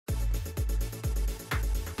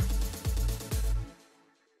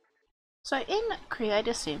So in Create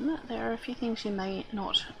a Sim, there are a few things you may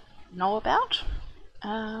not know about.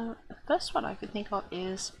 The first one I can think of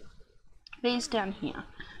is these down here.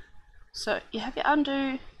 So you have your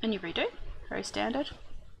undo and your redo, very standard.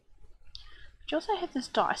 But you also have this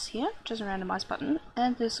dice here, which is a randomize button,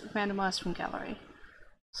 and this randomize from gallery.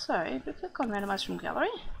 So if we click on randomize from gallery,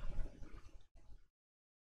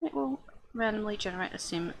 it will randomly generate a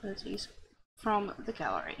sim that is from the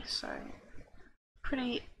gallery. So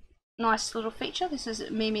pretty nice little feature. This is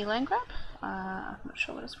Mimi Landgrab. I'm not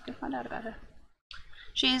sure what else we can find out about her.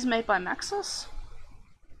 She is made by Maxis,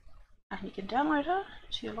 and you can download her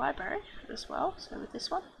to your library as well, so with this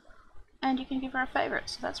one, and you can give her a favourite,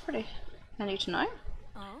 so that's pretty handy to know.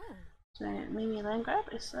 So Mimi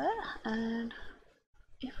Landgrab is there, and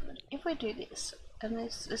if we do this, and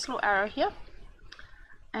there's this little arrow here,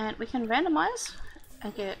 and we can randomize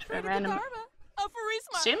and get a random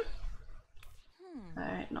sim.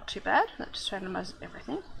 So not too bad, that just randomizes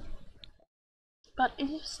everything. But if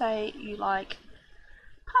you say you like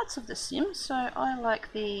parts of the sim, so I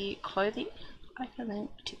like the clothing, I can then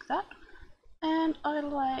tick that, and I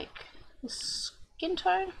like the skin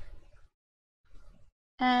tone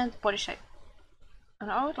and the body shape,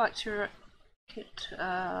 and I would like to get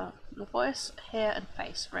the voice, hair and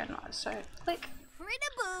face randomized, so click.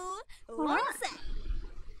 Alright.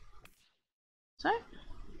 So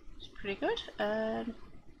it's pretty good, and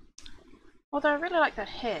although I really like that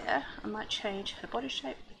hair, I might change her body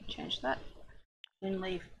shape. I can change that and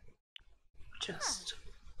leave just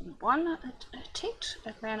one ticked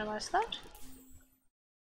and randomize that.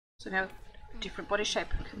 So now different body shape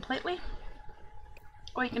completely,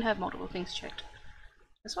 or you can have multiple things checked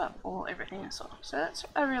as well, or everything as well. So that's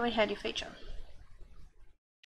a really handy feature.